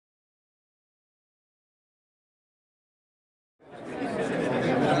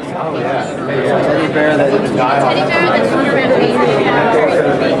Oh yeah. Teddy bear that didn't die off. Teddy bear that's on around me.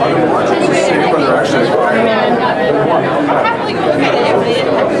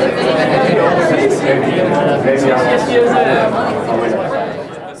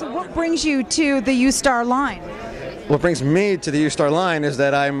 So what brings you to the Yoostar line? What brings me to the Yoostar line is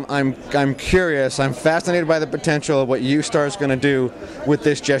that I'm curious. I'm fascinated by the potential of what Yoostar is going to do with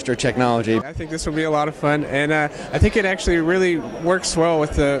this gesture technology. I think this will be a lot of fun, and I think it actually really works well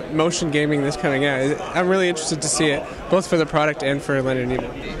with the motion gaming that's coming out. I'm really interested to see it, both for the product and for Leonard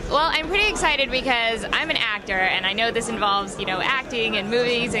Nimoy. Well, I'm pretty excited because I'm an actor, and I know this involves, acting and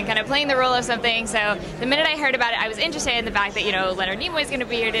movies and kind of playing the role of something. So the minute I heard about it, I was interested in the fact that Leonard Nimoy is going to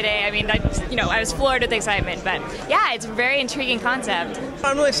be here today. I mean, I was floored with excitement, but yeah, it's a very intriguing concept.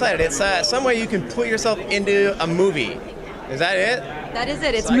 I'm really excited. It's some way you can put yourself into a movie. Is that it? That is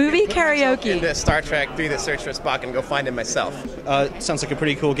it. It's So movie I can put myself karaoke. into Star Trek, do the search for Spock, and go find him myself. Sounds like a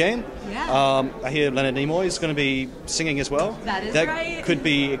pretty cool game. Yeah. I hear Leonard Nimoy is going to be singing as well. That is that right. could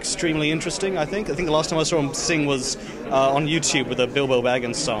be extremely interesting, I think. I think the last time I saw him sing was on YouTube with a Bilbo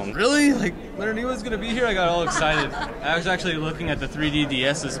Baggins song. Really? Like, Leonard Nimoy's gonna be here? I got all excited. I was actually looking at the 3D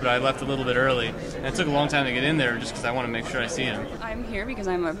DSs, but I left a little bit early. And it took a long time to get in there just because I want to make sure I see him. I'm here because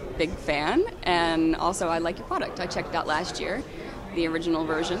I'm a big fan, and also I like your product. I checked it out last year, the original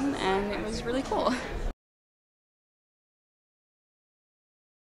version, and it was really cool.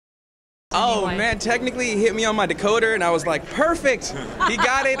 Oh man, technically he hit me on my decoder and I was like, perfect! He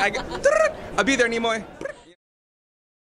got it. I'll be there, Nimoy.